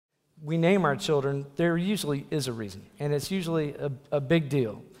we name our children, there usually is a reason, and it's usually a big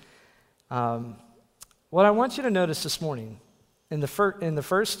deal. What I want you to notice this morning in the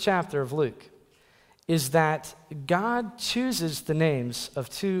first chapter of Luke is that God chooses the names of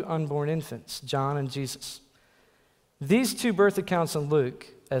two unborn infants, John and Jesus. These two birth accounts in Luke,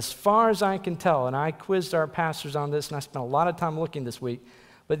 as far as I can tell, and I quizzed our pastors on this, and I spent a lot of time looking this week,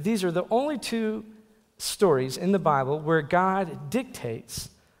 but these are the only two stories in the Bible where God dictates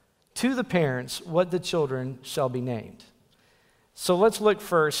to the parents what the children shall be named. So let's look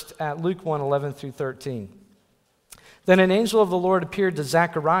first at Luke 1:11 through 13. Then an angel of the Lord appeared to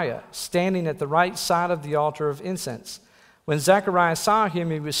Zechariah, standing at the right side of the altar of incense. When Zechariah saw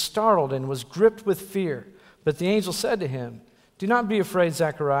him, he was startled and was gripped with fear. But the angel said to him, "Do not be afraid,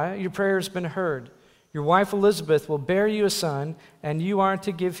 Zechariah. Your prayer has been heard. Your wife Elizabeth will bear you a son, and you are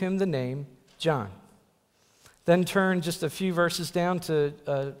to give him the name John." Then turn just a few verses down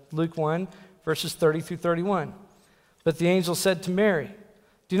to Luke 1, verses 30 through 31. But the angel said to Mary,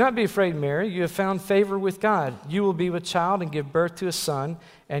 "Do not be afraid, Mary. You have found favor with God. You will be with child and give birth to a son,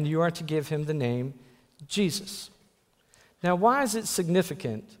 and you are to give him the name Jesus." Now, why is it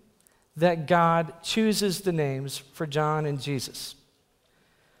significant that God chooses the names for John and Jesus?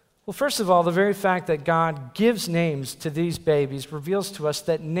 Well, first of all, the very fact that God gives names to these babies reveals to us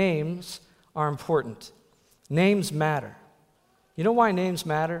that names are important. Names matter. You know why names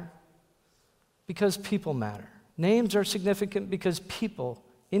matter? Because people matter. Names are significant because people,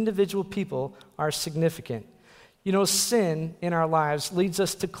 individual people, are significant. You know, sin in our lives leads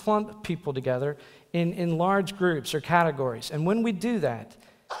us to clump people together in large groups or categories. And when we do that,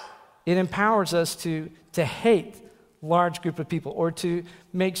 it empowers us to hate large group of people or to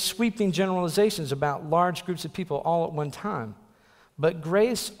make sweeping generalizations about large groups of people all at one time. But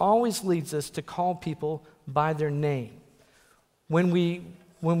grace always leads us to call people by their name. When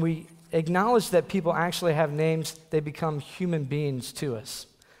we acknowledge that people actually have names, they become human beings to us.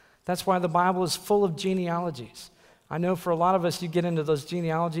 That's why the Bible is full of genealogies. I know for a lot of us, you get into those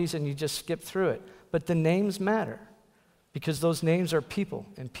genealogies and you just skip through it. But the names matter because those names are people,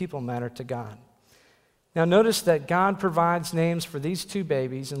 and people matter to God. Now notice that God provides names for these two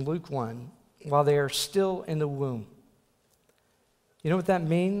babies in Luke 1 while they are still in the womb. You know what that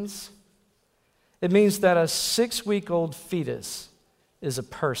means? It means that a 6-week-old fetus is a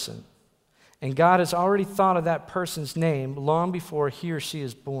person. And God has already thought of that person's name long before he or she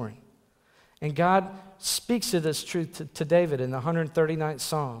is born. And God speaks of this truth to David in the 139th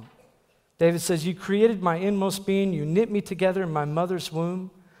Psalm. David says, "You created my inmost being. You knit me together in my mother's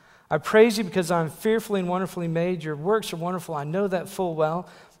womb. I praise you because I'm fearfully and wonderfully made. Your works are wonderful. I know that full well.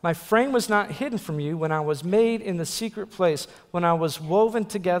 My frame was not hidden from you when I was made in the secret place, when I was woven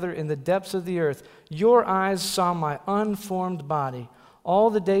together in the depths of the earth. Your eyes saw my unformed body. All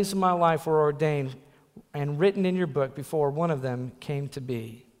the days of my life were ordained and written in your book before one of them came to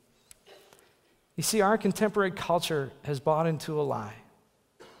be." You see, our contemporary culture has bought into a lie.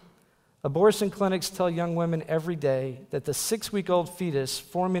 Abortion clinics tell young women every day that the 6-week-old fetus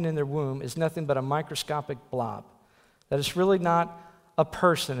forming in their womb is nothing but a microscopic blob, that it's really not a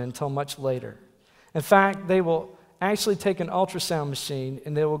person until much later. In fact, they will actually take an ultrasound machine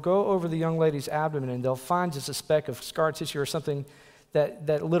and they will go over the young lady's abdomen and they'll find just a speck of scar tissue or something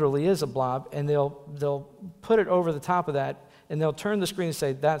that literally is a blob, and they'll put it over the top of that, and they'll turn the screen and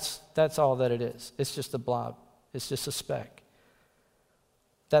say, that's all that it is. It's just a blob. It's just a speck.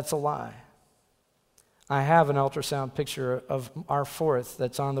 That's a lie. I have an ultrasound picture of our fourth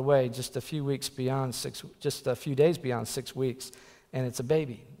that's on the way just a few days beyond 6 weeks, and it's a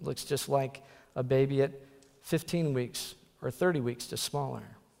baby. It looks just like a baby at 15 weeks or 30 weeks, just smaller.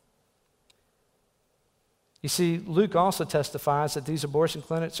 You see, Luke also testifies that these abortion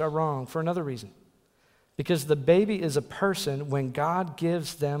clinics are wrong for another reason. Because the baby is a person when God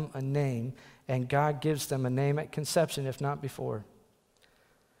gives them a name, and God gives them a name at conception, if not before.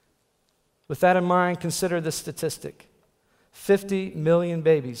 With that in mind, consider this statistic. 50 million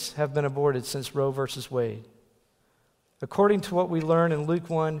babies have been aborted since Roe versus Wade. According to what we learn in Luke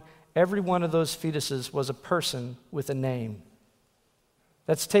 1, every one of those fetuses was a person with a name.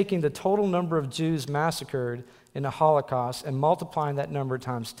 That's taking the total number of Jews massacred in the Holocaust and multiplying that number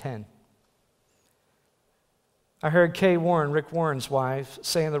times 10. I heard Kay Warren, Rick Warren's wife,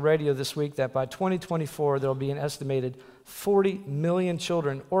 say on the radio this week that by 2024 there will be an estimated 40 million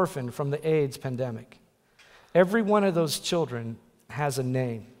children orphaned from the AIDS pandemic. Every one of those children has a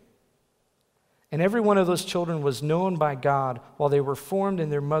name. And every one of those children was known by God while they were formed in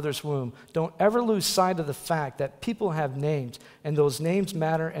their mother's womb. Don't ever lose sight of the fact that people have names, and those names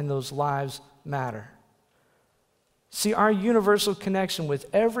matter, and those lives matter. See, our universal connection with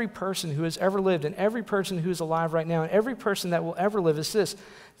every person who has ever lived and every person who is alive right now and every person that will ever live is this,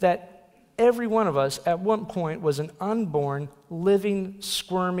 that every one of us at one point was an unborn, living,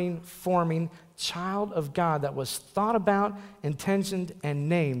 squirming, forming child of God that was thought about, intentioned, and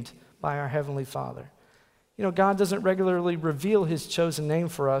named by our Heavenly Father. You know, God doesn't regularly reveal his chosen name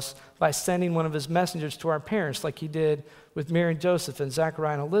for us by sending one of his messengers to our parents like he did with Mary and Joseph and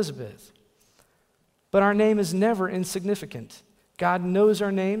Zachariah and Elizabeth. But our name is never insignificant. God knows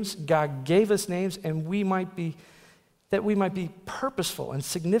our names, God gave us names, and we might be purposeful and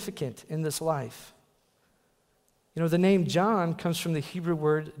significant in this life. You know, the name John comes from the Hebrew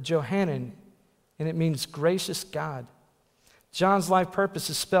word Johanan, and it means gracious God. John's life purpose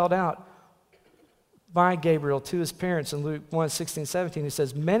is spelled out by Gabriel to his parents in Luke 1:16-17. He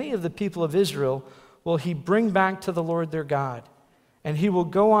says, "Many of the people of Israel will he bring back to the Lord their God, and he will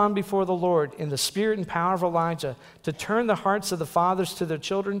go on before the Lord in the spirit and power of Elijah to turn the hearts of the fathers to their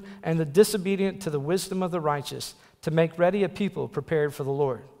children and the disobedient to the wisdom of the righteous, to make ready a people prepared for the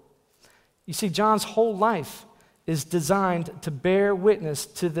Lord." You see, John's whole life is designed to bear witness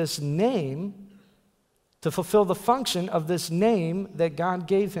to this name, to fulfill the function of this name that God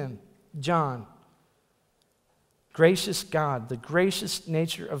gave him, John. Gracious God, the gracious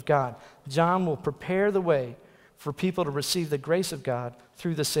nature of God. John will prepare the way for people to receive the grace of God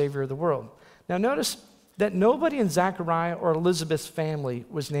through the Savior of the world. Now notice that nobody in Zachariah or Elizabeth's family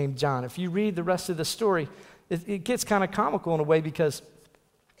was named John. If you read the rest of the story, it gets kind of comical in a way because,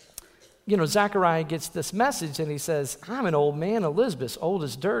 you know, Zachariah gets this message and he says, "I'm an old man, Elizabeth's old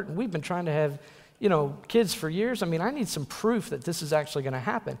as dirt, and we've been trying to have, you know, kids for years. I mean, I need some proof that this is actually going to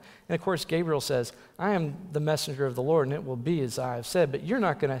happen." And of course, Gabriel says, "I am the messenger of the Lord, and it will be as I have said, but you're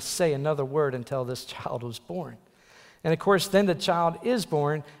not going to say another word until this child was born." And of course, then the child is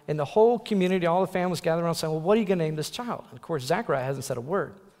born, and the whole community, all the families gather around saying, "Well, what are you going to name this child?" And of course, Zachariah hasn't said a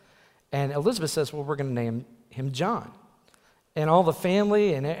word. And Elizabeth says, "Well, we're going to name him John." And all the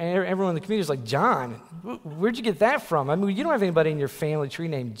family and everyone in the community is like, "John? Where'd you get that from? I mean, you don't have anybody in your family tree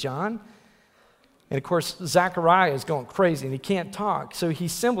named John." And of course, Zachariah is going crazy and he can't talk. So he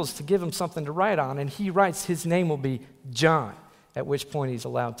symbols to give him something to write on, and he writes his name will be John, at which point he's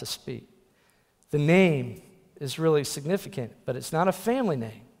allowed to speak. The name is really significant, but it's not a family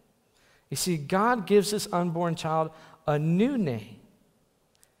name. You see, God gives this unborn child a new name.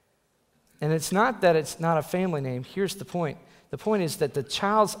 And it's not that it's not a family name. Here's the point. The point is that the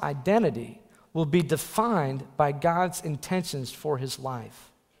child's identity will be defined by God's intentions for his life.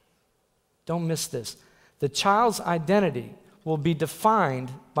 Don't miss this. The child's identity will be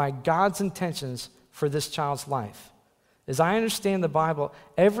defined by God's intentions for this child's life. As I understand the Bible,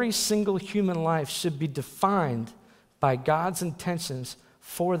 every single human life should be defined by God's intentions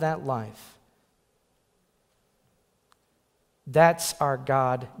for that life. That's our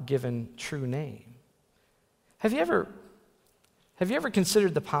God-given true name. Have you ever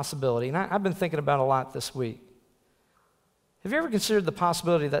considered the possibility, and I've been thinking about it a lot this week, have you ever considered the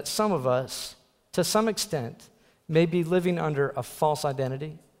possibility that some of us, to some extent, may be living under a false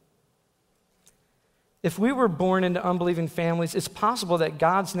identity? If we were born into unbelieving families, it's possible that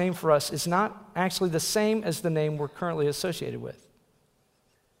God's name for us is not actually the same as the name we're currently associated with.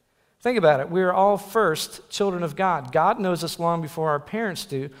 Think about it. We are all first children of God. God knows us long before our parents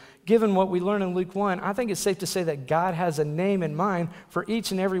do. Given what we learn in Luke 1, I think it's safe to say that God has a name in mind for each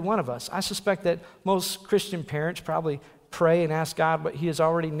and every one of us. I suspect that most Christian parents probably pray and ask God what he has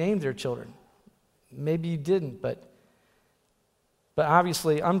already named their children. Maybe you didn't, but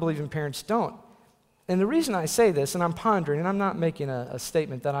obviously unbelieving parents don't. And the reason I say this, and I'm pondering, and I'm not making a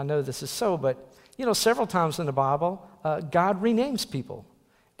statement that I know this is so, but you know, several times in the Bible, God renames people.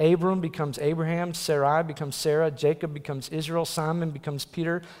 Abram becomes Abraham, Sarai becomes Sarah, Jacob becomes Israel, Simon becomes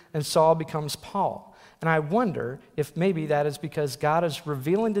Peter, and Saul becomes Paul. And I wonder if maybe that is because God is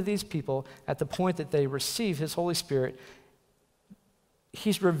revealing to these people at the point that they receive his Holy Spirit,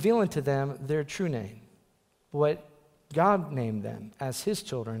 he's revealing to them their true name, what God named them as his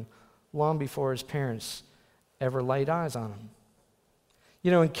children long before his parents ever laid eyes on them.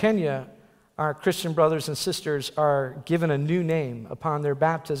 You know, in Kenya, our Christian brothers and sisters are given a new name upon their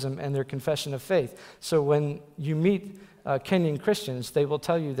baptism and their confession of faith. So when you meet Kenyan Christians, they will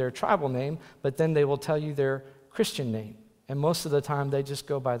tell you their tribal name, but then they will tell you their Christian name. And most of the time, they just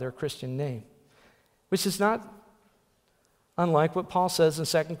go by their Christian name, which is not unlike what Paul says in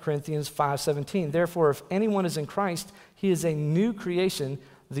 2 Corinthians 5:17. Therefore, if anyone is in Christ, he is a new creation.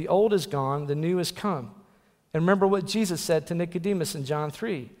 The old is gone, the new has come. And remember what Jesus said to Nicodemus in John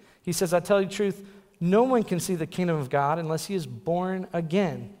 3. He says, I tell you the truth, no one can see the kingdom of God unless he is born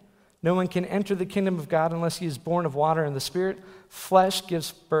again. No one can enter the kingdom of God unless he is born of water and the Spirit. Flesh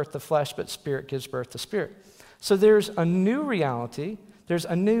gives birth to flesh, but Spirit gives birth to spirit. So there's a new reality, there's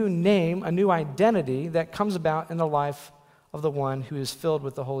a new name, a new identity that comes about in the life of the one who is filled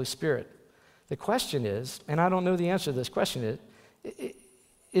with the Holy Spirit. The question is, and I don't know the answer to this question,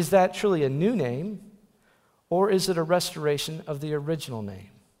 is that truly a new name, or is it a restoration of the original name?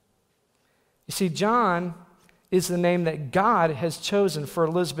 You see, John is the name that God has chosen for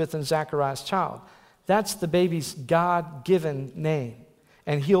Elizabeth and Zachariah's child. That's the baby's God-given name.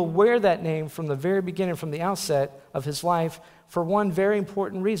 And he'll wear that name from the very beginning, from the outset of his life, for one very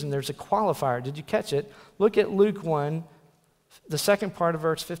important reason. There's a qualifier. Did you catch it? Look at Luke 1, the second part of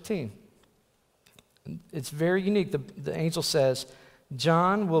verse 15. It's very unique. The angel says,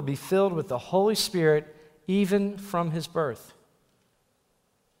 John will be filled with the Holy Spirit even from his birth.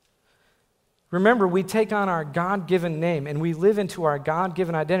 Remember, we take on our God-given name and we live into our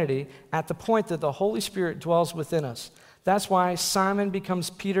God-given identity at the point that the Holy Spirit dwells within us. That's why Simon becomes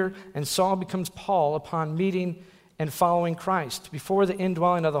Peter and Saul becomes Paul upon meeting and following Christ. Before the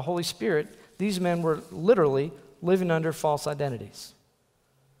indwelling of the Holy Spirit, these men were literally living under false identities.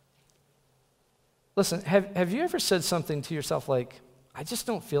 Listen, have you ever said something to yourself like, I just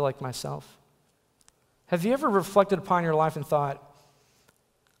don't feel like myself? Have you ever reflected upon your life and thought,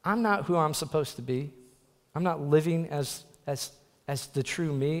 I'm not who I'm supposed to be. I'm not living as the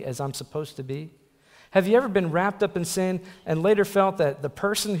true me as I'm supposed to be. Have you ever been wrapped up in sin and later felt that the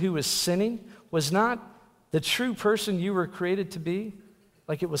person who was sinning was not the true person you were created to be,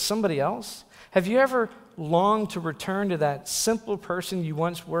 like it was somebody else? Have you ever longed to return to that simple person you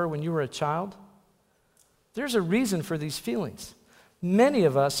once were when you were a child? There's a reason for these feelings. Many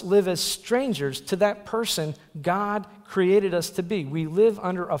of us live as strangers to that person God created us to be. We live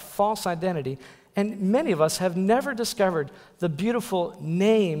under a false identity, and many of us have never discovered the beautiful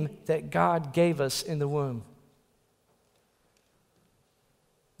name that God gave us in the womb.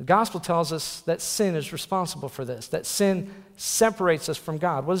 The gospel tells us that sin is responsible for this, that sin separates us from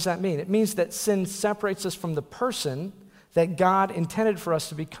God. What does that mean? It means that sin separates us from the person that God intended for us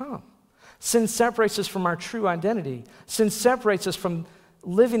to become. Sin separates us from our true identity. Sin separates us from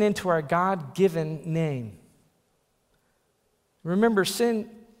living into our God-given name. Remember, sin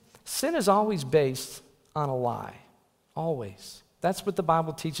is always based on a lie. Always. That's what the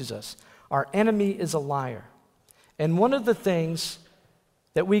Bible teaches us. Our enemy is a liar. And one of the things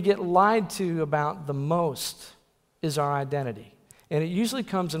that we get lied to about the most is our identity. And it usually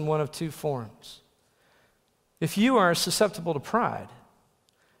comes in one of two forms. If you are susceptible to pride,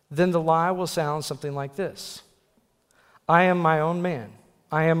 then the lie will sound something like this. I am my own man.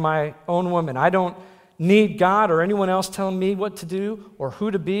 I am my own woman. I don't need God or anyone else telling me what to do or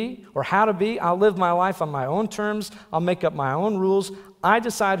who to be or how to be. I'll live my life on my own terms. I'll make up my own rules. I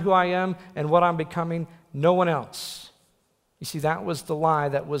decide who I am and what I'm becoming, no one else. You see, that was the lie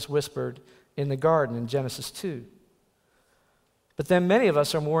that was whispered in the garden in Genesis 2. But then many of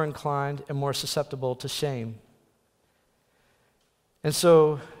us are more inclined and more susceptible to shame. And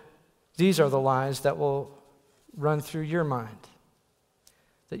so these are the lies that will run through your mind.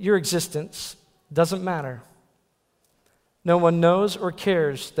 That your existence doesn't matter. No one knows or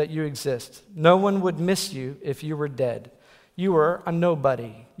cares that you exist. No one would miss you if you were dead. You are a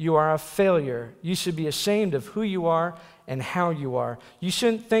nobody. You are a failure. You should be ashamed of who you are and how you are. You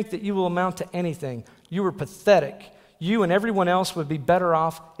shouldn't think that you will amount to anything. You are pathetic. You and everyone else would be better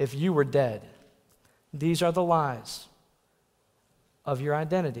off if you were dead. These are the lies of your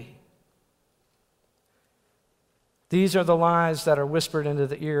identity. These are the lies that are whispered into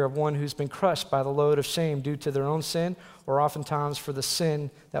the ear of one who's been crushed by the load of shame due to their own sin, or oftentimes for the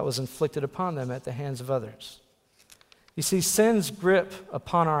sin that was inflicted upon them at the hands of others. You see, sin's grip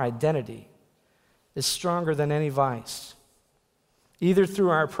upon our identity is stronger than any vice. Either through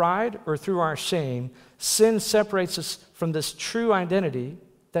our pride or through our shame, sin separates us from this true identity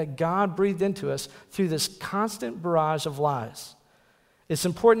that God breathed into us through this constant barrage of lies. It's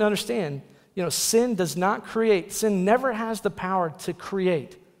important to understand, sin does not create. Sin never has the power to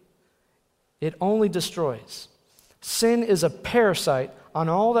create. It only destroys. Sin is a parasite on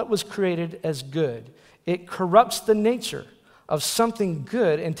all that was created as good. It corrupts the nature of something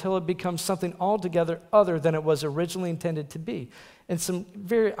good until it becomes something altogether other than it was originally intended to be. And some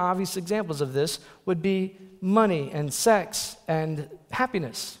very obvious examples of this would be money and sex and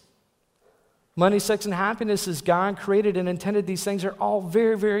happiness. Money, sex, and happiness, as God created and intended these things, are all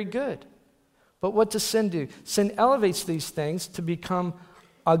very, very good. But what does sin do? Sin elevates these things to become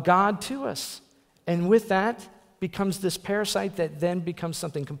a god to us. And with that becomes this parasite that then becomes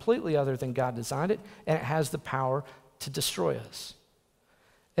something completely other than God designed it, and it has the power to destroy us.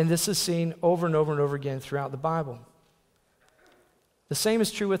 And this is seen over and over and over again throughout the Bible. The same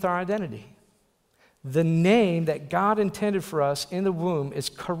is true with our identity. The name that God intended for us in the womb is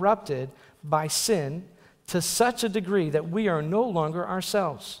corrupted by sin to such a degree that we are no longer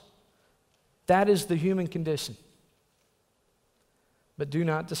ourselves. That is the human condition. But do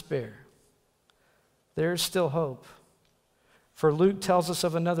not despair. There is still hope. For Luke tells us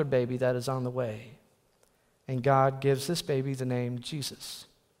of another baby that is on the way. And God gives this baby the name Jesus.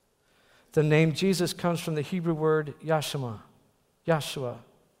 The name Jesus comes from the Hebrew word Yahshua,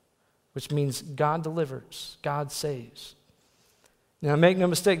 which means God delivers, God saves. Now, make no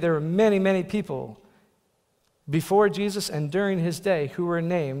mistake, there were many, many people before Jesus and during his day who were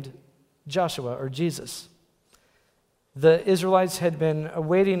named Joshua or Jesus. The Israelites had been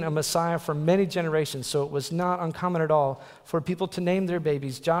awaiting a Messiah for many generations, so it was not uncommon at all for people to name their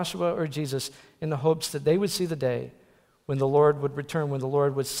babies Joshua or Jesus in the hopes that they would see the day when the Lord would return, when the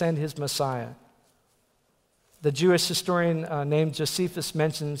Lord would send his Messiah. The Jewish historian named Josephus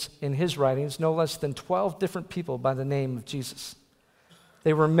mentions in his writings no less than 12 different people by the name of Jesus.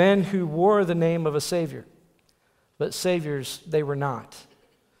 They were men who wore the name of a Savior, but Saviors they were not.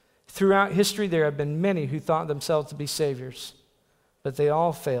 Throughout history, there have been many who thought themselves to be saviors, but they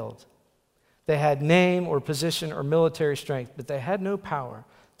all failed. They had name or position or military strength, but they had no power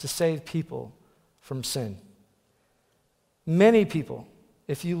to save people from sin. Many people,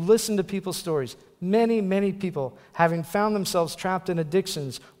 if you listen to people's stories, many people, having found themselves trapped in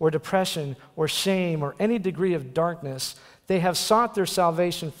addictions or depression or shame or any degree of darkness, they have sought their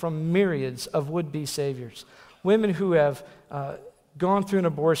salvation from myriads of would-be saviors. Women who have gone through an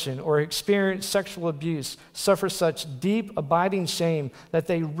abortion or experienced sexual abuse suffer such deep, abiding shame that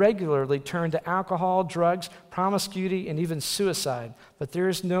they regularly turn to alcohol, drugs, promiscuity, and even suicide. But there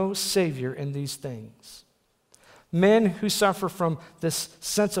is no Savior in these things. Men who suffer from this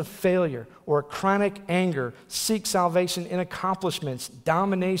sense of failure or chronic anger seek salvation in accomplishments,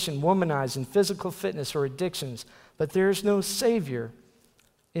 domination, womanizing, physical fitness, or addictions. But there is no Savior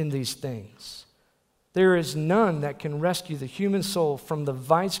in these things. There is none that can rescue the human soul from the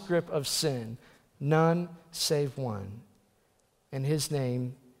vice grip of sin, none save one. And his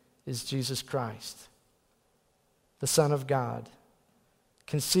name is Jesus Christ, the Son of God,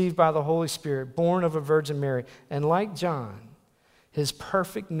 conceived by the Holy Spirit, born of a Virgin Mary. And like John, his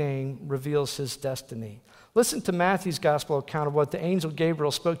perfect name reveals his destiny. Listen to Matthew's gospel account of what the angel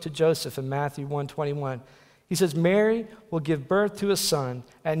Gabriel spoke to Joseph in Matthew 1:21. He says, Mary will give birth to a son,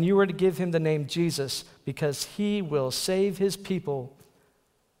 and you are to give him the name Jesus, because he will save his people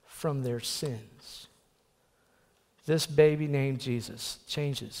from their sins. This baby named Jesus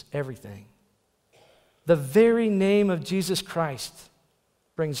changes everything. The very name of Jesus Christ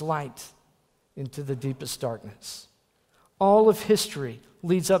brings light into the deepest darkness. All of history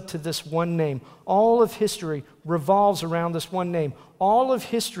leads up to this one name. All of history revolves around this one name. All of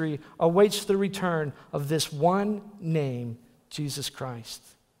history awaits the return of this one name, Jesus Christ.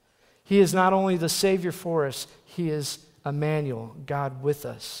 He is not only the Savior for us, he is Emmanuel, God with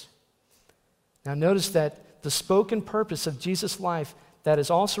us. Now notice that the spoken purpose of Jesus' life that is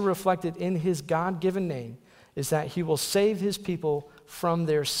also reflected in his God-given name is that he will save his people from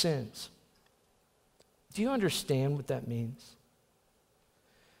their sins. Do you understand what that means?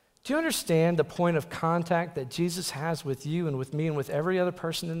 Do you understand the point of contact that Jesus has with you and with me and with every other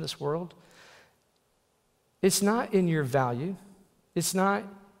person in this world? It's not in your value. It's not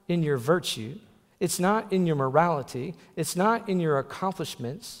in your virtue. It's not in your morality. It's not in your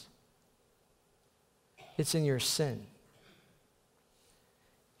accomplishments. It's in your sin.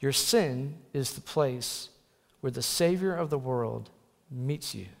 Your sin is the place where the Savior of the world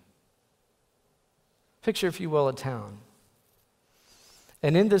meets you. Picture, if you will, a town.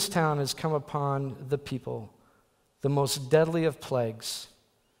 And in this town has come upon the people the most deadly of plagues.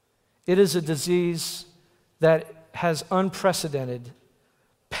 It is a disease that has unprecedented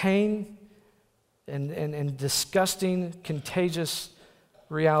pain and disgusting, contagious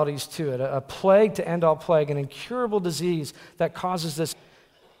realities to it. A plague to end all plague, an incurable disease that causes this.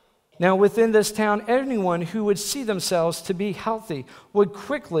 Now, within this town, anyone who would see themselves to be healthy would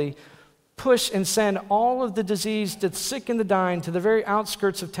quickly push and send all of the diseased, the sick and the dying to the very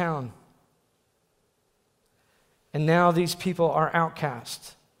outskirts of town. And now these people are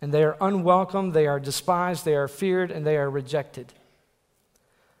outcast, and they are unwelcome, they are despised, they are feared, and they are rejected.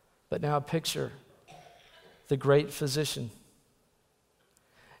 But now picture the great physician.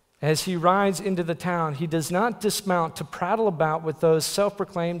 As he rides into the town, he does not dismount to prattle about with those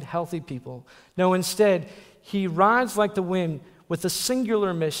self-proclaimed healthy people. No, instead, he rides like the wind with a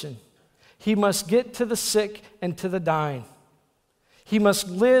singular mission. He must get to the sick and to the dying. He must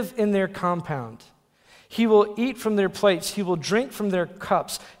live in their compound. He will eat from their plates. He will drink from their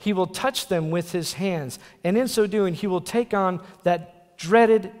cups. He will touch them with his hands. And in so doing, he will take on that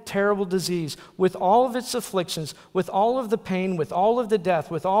dreaded, terrible disease with all of its afflictions, with all of the pain, with all of the death,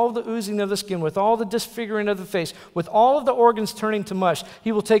 with all of the oozing of the skin, with all the disfiguring of the face, with all of the organs turning to mush.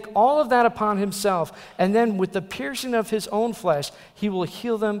 He will take all of that upon himself. And then with the piercing of his own flesh, he will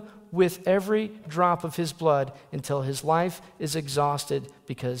heal them with every drop of his blood until his life is exhausted,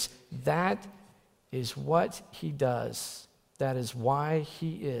 because that is what he does. That is why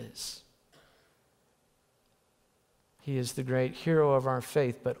he is. He is the great hero of our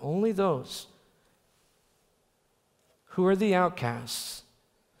faith, but only those who are the outcasts,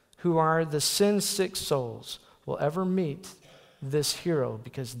 who are the sin-sick souls, will ever meet this hero,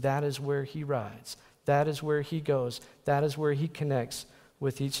 because that is where he rides. That is where he goes. That is where he connects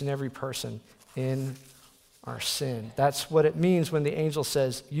with each and every person in our sin. That's what it means when the angel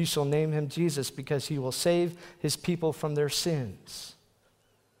says, "You shall name him Jesus, because he will save his people from their sins."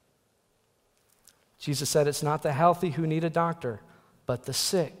 Jesus said it's not the healthy who need a doctor, but the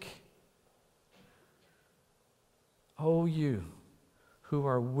sick. Oh, you who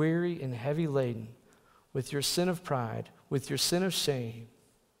are weary and heavy laden with your sin of pride, with your sin of shame,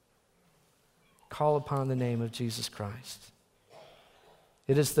 call upon the name of Jesus Christ.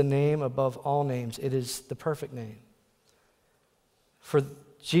 It is the name above all names. It is the perfect name. For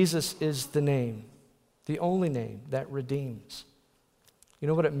Jesus is the name, the only name that redeems. You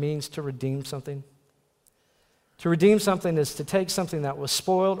know what it means to redeem something? To redeem something is to take something that was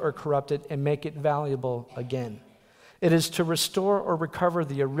spoiled or corrupted and make it valuable again. It is to restore or recover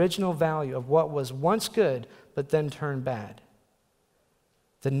the original value of what was once good but then turned bad.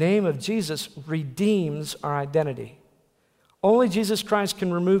 The name of Jesus redeems our identity. Only Jesus Christ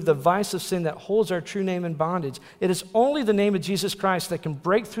can remove the vice of sin that holds our true name in bondage. It is only the name of Jesus Christ that can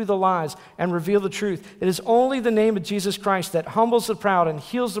break through the lies and reveal the truth. It is only the name of Jesus Christ that humbles the proud and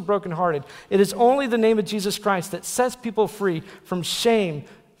heals the brokenhearted. It is only the name of Jesus Christ that sets people free from shame,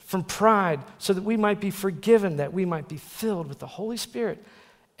 from pride, so that we might be forgiven, that we might be filled with the Holy Spirit,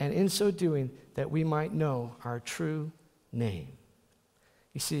 and in so doing, that we might know our true name.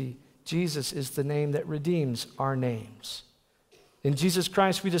 You see, Jesus is the name that redeems our names. In Jesus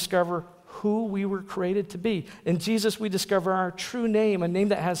Christ, we discover who we were created to be. In Jesus, we discover our true name, a name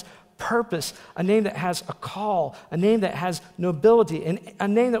that has purpose, a name that has a call, a name that has nobility, and a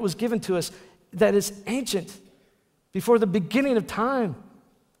name that was given to us that is ancient, before the beginning of time.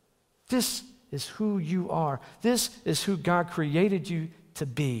 This is who you are. This is who God created you to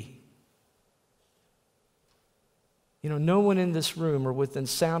be. You know, no one in this room or within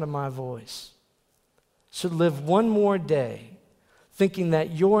sound of my voice should live one more day thinking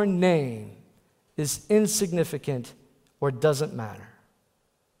that your name is insignificant or doesn't matter.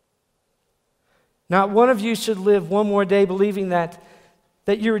 Not one of you should live one more day believing that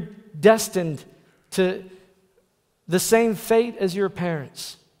you're destined to the same fate as your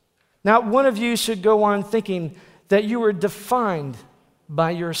parents. Not one of you should go on thinking that you were defined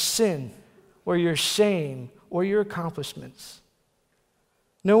by your sin or your shame or your accomplishments.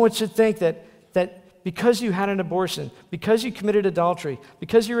 No one should think that because you had an abortion, because you committed adultery,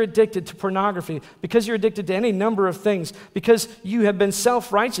 because you're addicted to pornography, because you're addicted to any number of things, because you have been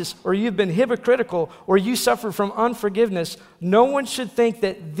self-righteous or you've been hypocritical or you suffer from unforgiveness, no one should think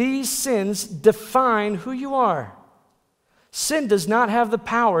that these sins define who you are. Sin does not have the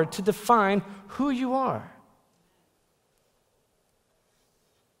power to define who you are.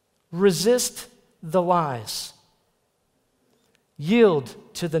 Resist the lies. Yield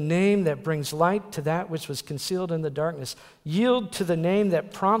to the name that brings light to that which was concealed in the darkness. Yield to the name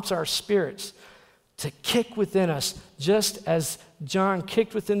that prompts our spirits to kick within us, just as John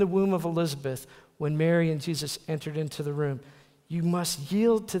kicked within the womb of Elizabeth when Mary and Jesus entered into the room. You must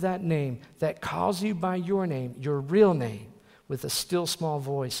yield to that name that calls you by your name, your real name, with a still small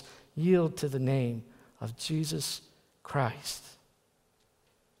voice. Yield to the name of Jesus Christ,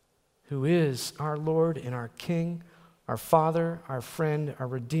 who is our Lord and our King, our Father, our friend, our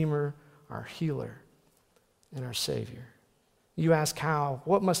Redeemer, our healer, and our Savior. You ask how?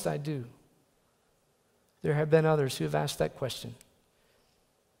 What must I do? There have been others who have asked that question.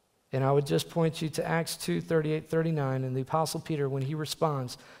 And I would just point you to Acts 2:38-39, and the Apostle Peter, when he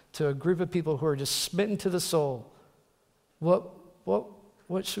responds to a group of people who are just smitten to the soul. What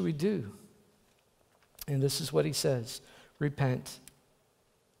should we do? And this is what he says: repent.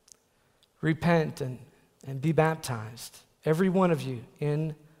 Repent and be baptized, every one of you,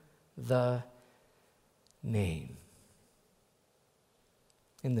 in the name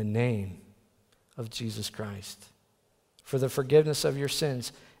of Jesus Christ. for the forgiveness of your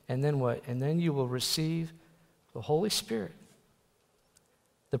sins. And then what? And then you will receive the Holy Spirit.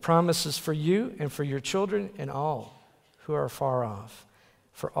 The promise is for you and for your children and all who are far off,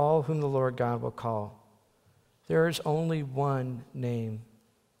 for all whom the Lord God will call. There is only one name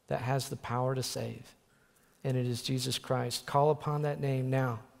that has the power to save, and it is Jesus Christ. Call upon that name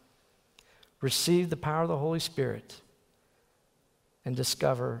now. Receive the power of the Holy Spirit and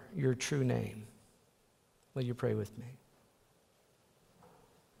discover your true name. Will you pray with me?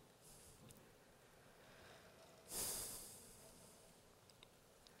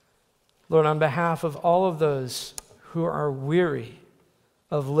 Lord, on behalf of all of those who are weary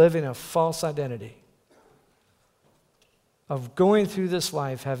of living a false identity, of going through this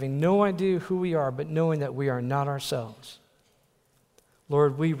life having no idea who we are, but knowing that we are not ourselves,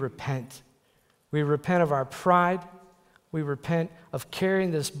 Lord, we repent. We repent of our pride. We repent of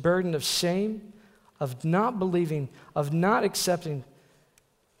carrying this burden of shame, of not believing, of not accepting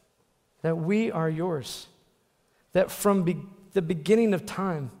that we are yours, that from the beginning of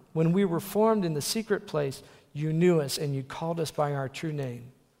time, when we were formed in the secret place, you knew us and you called us by our true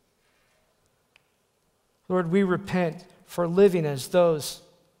name. Lord, we repent for living as those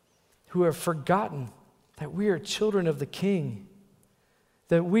who have forgotten that we are children of the King,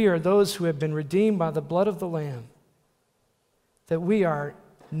 that we are those who have been redeemed by the blood of the Lamb, that we are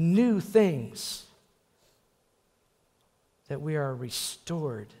new things, that we are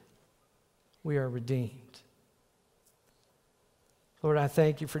restored, we are redeemed. Lord, I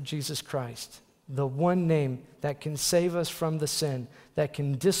thank you for Jesus Christ, the one name that can save us from the sin, that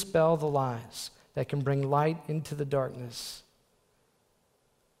can dispel the lies, that can bring light into the darkness.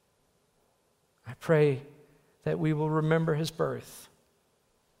 I pray that we will remember his birth,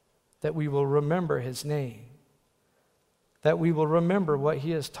 that we will remember his name, that we will remember what he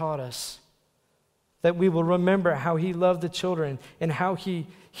has taught us, that we will remember how he loved the children and how he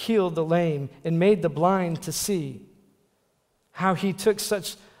healed the lame and made the blind to see, how he took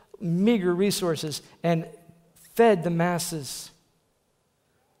such meager resources and fed the masses,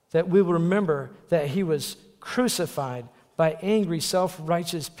 that we will remember that he was crucified by angry,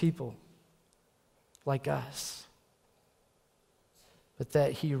 self-righteous people like us, but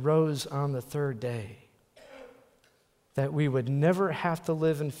that he rose on the third day, that we would never have to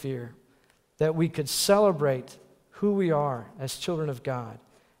live in fear, that we could celebrate who we are as children of God,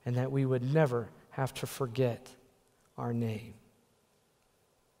 and that we would never have to forget our name.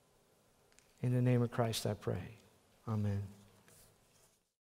 In the name of Christ I pray. Amen.